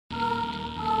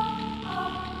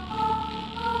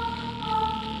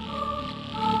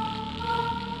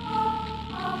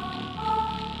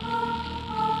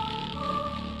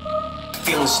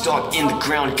feeling stuck in the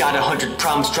ground. Got 100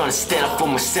 problems trying to stand up for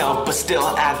myself, but still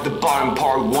at the bottom.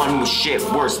 Part 1 was shit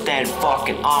worse than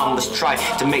fucking on. Let's try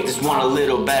to make this one a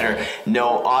little better.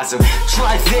 No, awesome.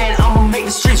 Try then, I'ma make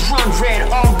the streets run red.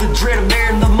 All the dread of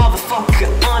marrying the motherfucker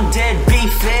undead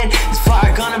beefing. This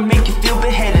fire gonna make you feel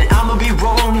beheaded. I'ma be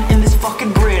rolling in this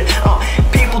fucking bread.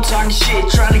 People talking shit,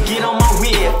 trying to get on my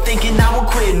whip, thinking I will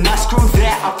quit. Nah, screw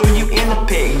that, I'll throw you in the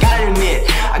pit. Gotta admit,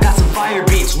 I got some fire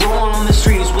beats, rolling on the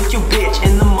streets with your bitch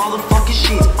in the motherfucking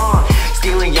sheets.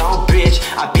 Stealing y'all bitch,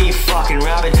 I be fucking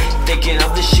robbing, thinking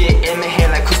of the shit in my head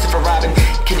like Christopher Robin.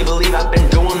 Can you believe I've been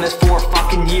doing this for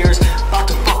fucking years? About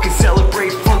to fucking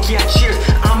celebrate, fuck yeah, cheers.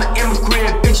 I'm an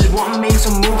immigrant, bitches want me to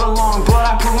move along, but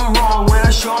I prove them wrong when I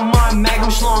show my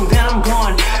magnum schlong. Then I'm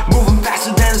gone, moving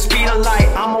faster than the speed of light.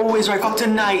 I'm always right, fuck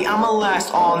tonight, I'ma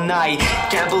last all night.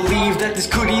 Can't believe that this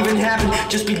could even happen.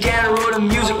 Just began to write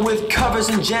music with covers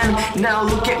and jam. Now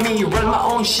look at me, running my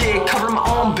own shit, covering my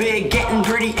own bit, getting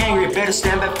pretty angry. Better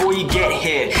stand back before you get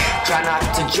hit. Try not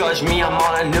to judge me, I'm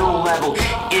on a new level,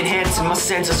 enhancing my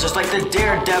senses just like the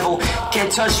daredevil.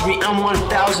 Can't touch me, I'm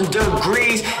 1000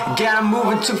 degrees. God, I'm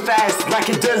moving too fast like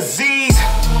a disease.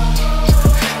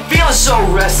 Feeling so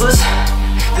restless,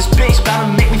 this bitch about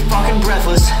to make me fucking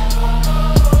breathless.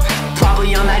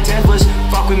 Probably on that dead list,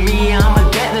 fuck with me, I'm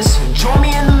a dentist. Join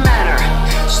me in the manor,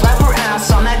 slap her ass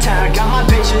on that tanner. Got my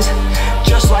bitches,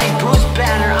 just like Bruce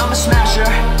Banner. I'm a smasher,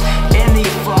 in the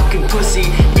fucking pussy,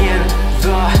 in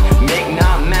the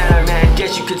McNaught Manor. Man,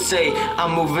 guess you could say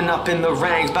I'm moving up in the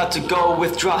ranks. About to go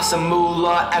withdraw some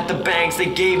moolah at the banks. They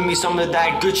gave me some of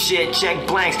that good shit, check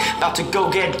blanks. About to go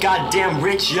get goddamn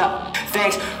rich, yup,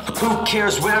 thanks. Who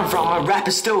cares where I'm from, my rap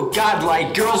is still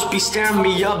godlike. Girls be staring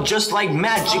me up just like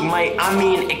magic might. I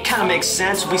mean, it kinda makes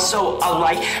sense, we so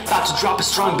alike. About to drop a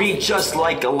strong beat just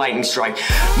like a lightning strike.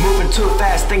 Moving too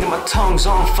fast, thinking my tongue's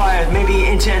on fire. Maybe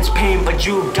intense pain, but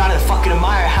you gotta fucking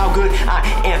admire how good I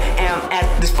am at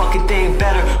this fucking thing.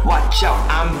 Better watch out,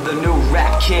 I'm the new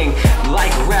rap king.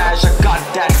 Like Raj, I got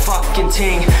that fucking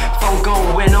ting. Phone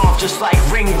going off just like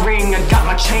ring ring. I got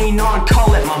my chain on,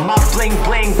 call it my bling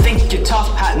bling. Think you're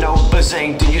tough, hat no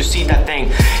bazing. Do you see that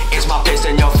thing? It's my fist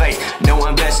in your face. No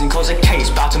investing, close a case.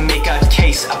 About to make a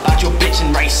case about your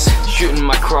bitchin' race. Shooting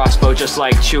my crossbow just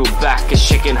like Chewbacca,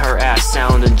 shaking her ass,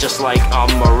 sounding just like a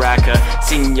maraca.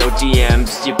 Seeing your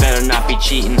DMs, you better not be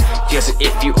cheating, because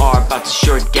if you are, about to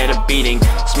sure get a beating.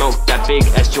 Smoke that big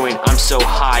ass joint, I'm so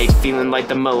high, feeling like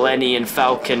the Millennium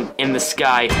Falcon in the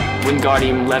sky.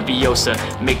 Wingardium Leviosa,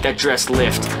 make that dress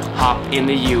lift. Hop in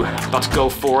the U, about to go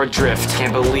for a drift.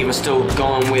 Can't believe I'm still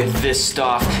going with this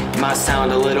stuff. Might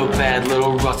sound a little bad,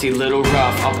 little rusty, little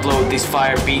rough. Upload these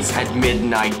fire beats at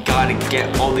midnight. Gotta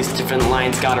get all these different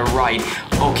lines, gotta write.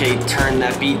 Okay, turn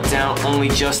that beat down, only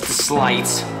just a slight.